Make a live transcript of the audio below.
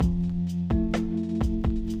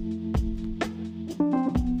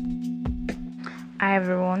Hi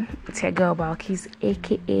everyone, it's your girl Balkis,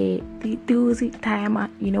 aka the Doozy Timer.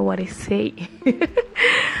 You know what I say.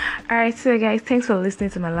 Alright, so guys, thanks for listening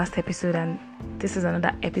to my last episode, and this is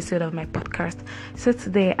another episode of my podcast. So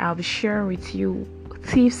today I'll be sharing with you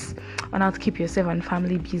tips on how to keep yourself and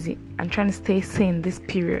family busy and trying to stay sane this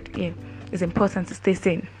period. Yeah, it's important to stay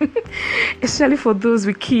sane, especially for those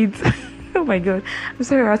with kids. Oh my god, I'm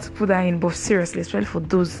sorry I had to put that in, but seriously, especially for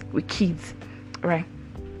those with kids, right?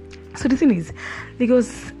 So the thing is,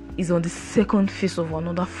 Lagos is on the second phase of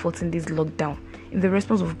another 14 days lockdown in the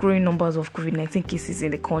response of growing numbers of COVID-19 cases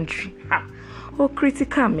in the country.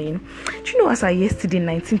 Critical, man. Do you know, as of yesterday,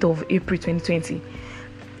 19th of April 2020,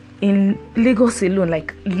 in Lagos alone,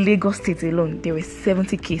 like Lagos State alone, there were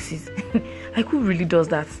 70 cases. Like, who really does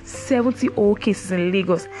that? 70 all cases in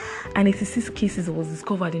Lagos, and 86 cases was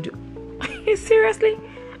discovered in the... Seriously?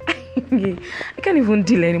 Yeah, I can't even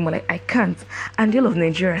deal anymore. Like, I can't. And the whole of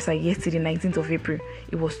Nigeria, as of yesterday, 19th of April,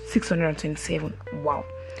 it was 627. Wow.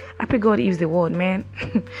 I pray God is the word, man.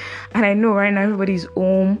 And I know right now everybody's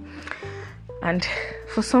home, and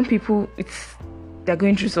for some people they're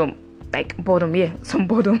going through some boredom. Yeah, some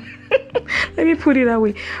boredom. Let me put it that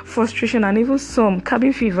way. Frustration, and even some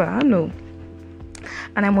cabin fever. I don't know.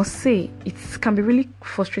 And I must say, it can be really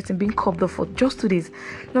frustrating being curbed up for just 2 days,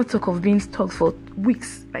 not talk of being stuck for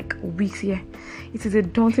weeks, yeah. It is a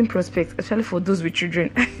daunting prospect, especially for those with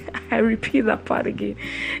children. I repeat that part again.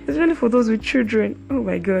 Especially for those with children. Oh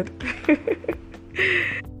my god.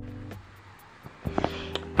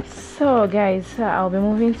 So guys, I'll be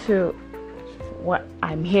moving to what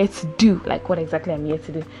I'm here to do, like what exactly I'm here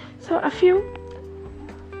to do. So I feel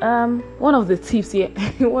one of the tips here,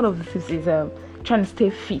 is trying to stay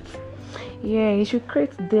fit. Yeah, you should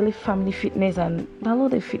create daily family fitness and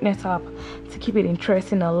download a fitness app to keep it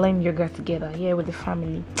interesting and learn yoga together. Yeah, with the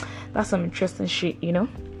family. That's some interesting shit, you know.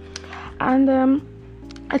 And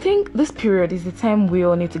I think this period is the time we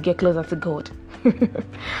all need to get closer to God.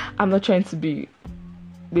 I'm not trying to be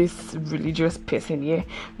this religious person, yeah,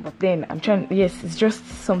 but then it's just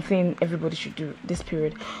something everybody should do this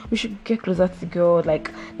period. We should get closer to God. Like,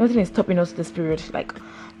 nothing is stopping us this period. Like,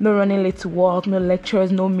 no running late to work, no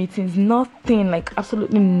lectures, no meetings, nothing, like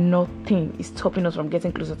absolutely nothing is stopping us from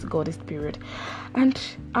getting closer to God this period. And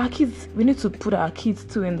our kids, we need to put our kids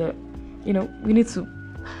too in the, we need to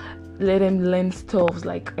let them learn stuff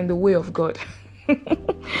like in the way of God.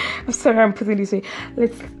 I'm sorry I'm putting this way.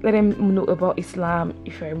 Let them know about Islam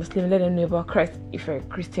if you're a Muslim. Let them know about Christ if you're a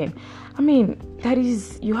Christian. I mean, that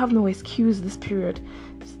is, you have no excuse this period.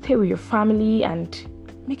 Stay with your family and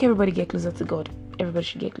make everybody get closer to God. Everybody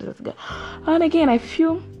should get closer to God. And again, I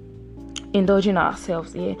feel indulging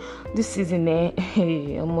ourselves, yeah, this season,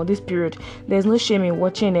 this period, there's no shame in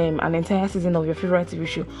watching an entire season of your favorite TV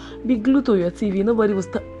show. Be glued to your TV. Nobody will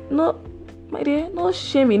no, my dear, no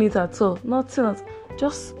shame in it at all. Nothing else.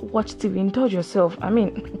 Just watch TV, indulge yourself. I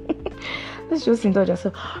mean, let's just indulge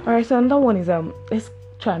yourself. Alright, so another one is let's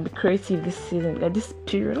try and be creative this season, like this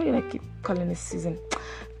period. What do you keep calling this season?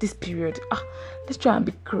 This period. Let's try and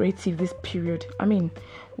be creative this period. I mean,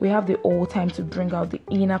 we have the whole time to bring out the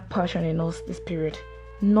inner passion in us this period.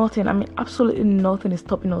 Nothing, I mean, absolutely nothing is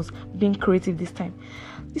stopping us being creative this time.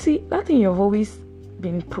 You see, that thing you've always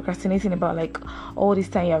been procrastinating about, like all this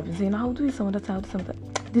time you have been saying, I'll do it some other time, I'll do some other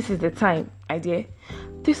time. This is the time, idea.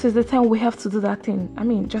 This is the time we have to do that thing. I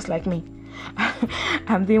mean, just like me.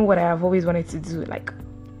 I'm doing what I have always wanted to do, like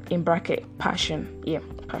in bracket, passion. Yeah,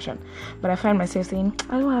 passion. But I find myself saying,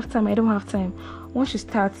 I don't have time. Once you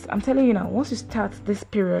start, I'm telling you now, once you start this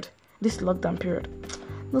period, this lockdown period,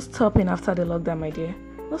 no stopping after the lockdown, my dear.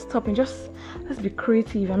 No stopping, just let's be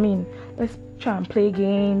creative. I mean, let's try and play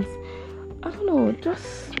games. I don't know,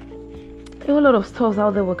 just a whole lot of stuff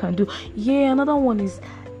out there we can do. Yeah, another one is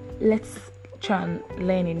let's try and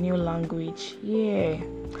learn a new language. Yeah,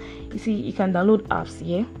 you see, you can download apps,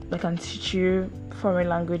 yeah, that can teach you foreign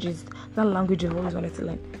languages, that language you've always wanted to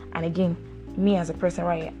learn. And again, me as a person,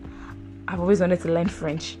 right, I've always wanted to learn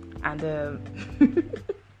French, and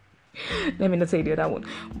let me not say the other one,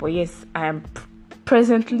 but yes, I am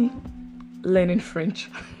presently learning French.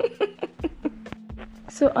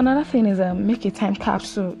 So another thing is make a time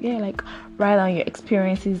capsule. Yeah, like write down your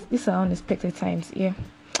experiences. These are unexpected times, yeah.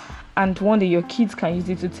 And one day your kids can use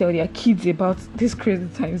it to tell their kids about these crazy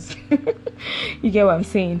times. You get what I'm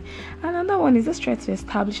saying? And another one is just try to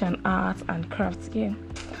establish an art and crafts. Yeah,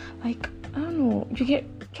 like, I don't know, you get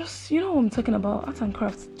just, what I'm talking about, art and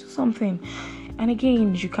crafts. Do something. And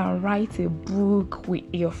again, you can write a book with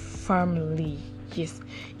your family. Yes,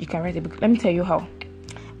 you can write a book. Let me tell you how.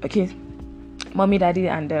 Okay, mommy, daddy,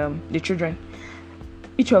 and the children,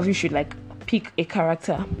 each of you should like pick a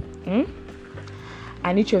character.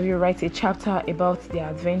 and each of you write a chapter about their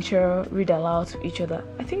adventure, read aloud to each other.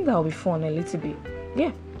 I think that will be fun a little bit.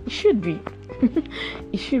 Yeah, it should be.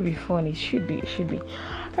 It should be fun. It should be.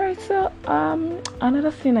 Alright, so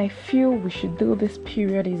another thing I feel we should do this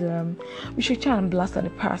period is we should try and blast on the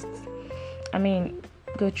past. I mean,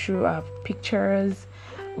 go through our pictures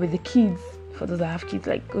with the kids. For those that have kids,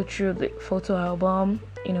 like go through the photo album,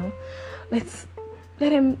 let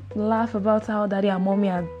them laugh about how daddy and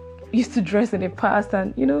mommy used to dress in the past,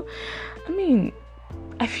 and I mean,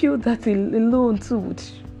 I feel that alone too would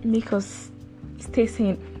make us stay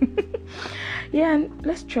sane. Yeah, and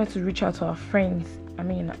let's try to reach out to our friends,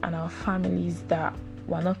 and our families that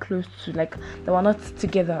we're not close to, like that we're not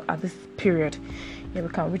together at this period. Yeah, we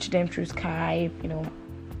can reach them through Skype,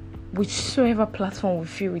 whichever platform we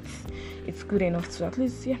feel it's good enough to, at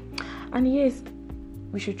least. Yeah. And yes,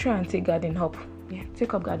 we should try and take gardening up. Yeah,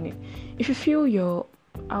 take up gardening. If you feel your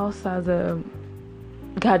house has a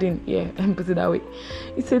garden, yeah, and put it that way,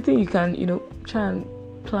 it's a thing you can, try and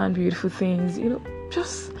plant beautiful things,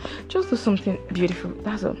 just do something beautiful.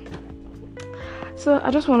 That's all. So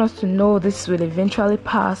I just want us to know this will eventually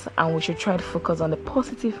pass, and we should try to focus on the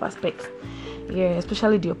positive aspects. Yeah,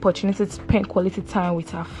 especially the opportunity to spend quality time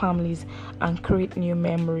with our families and create new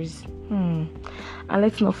memories. And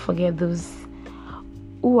let's not forget those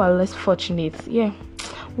who are less fortunate. Yeah,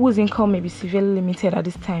 whose income may be severely limited at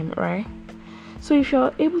this time, right? So if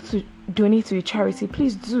you're able to donate to a charity,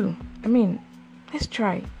 please do. Let's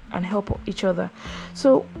try and help each other.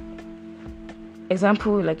 So,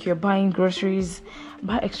 example, like you're buying groceries,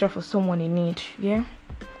 buy extra for someone in need. Yeah,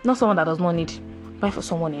 not someone that does not need. Buy for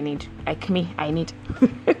someone in need, like me. I need.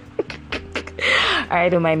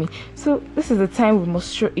 Alright, don't mind me. So this is the time we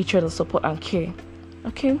must show each other support and care.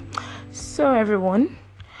 Okay, so everyone,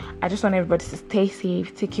 I just want everybody to stay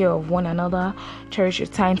safe, take care of one another, cherish your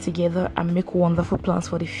time together, and make wonderful plans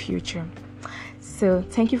for the future. So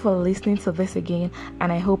thank you for listening to this again,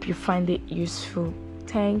 and I hope you find it useful.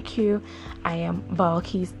 Thank you. I am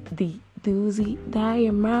Balkis, the Doozy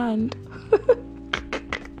Diamond.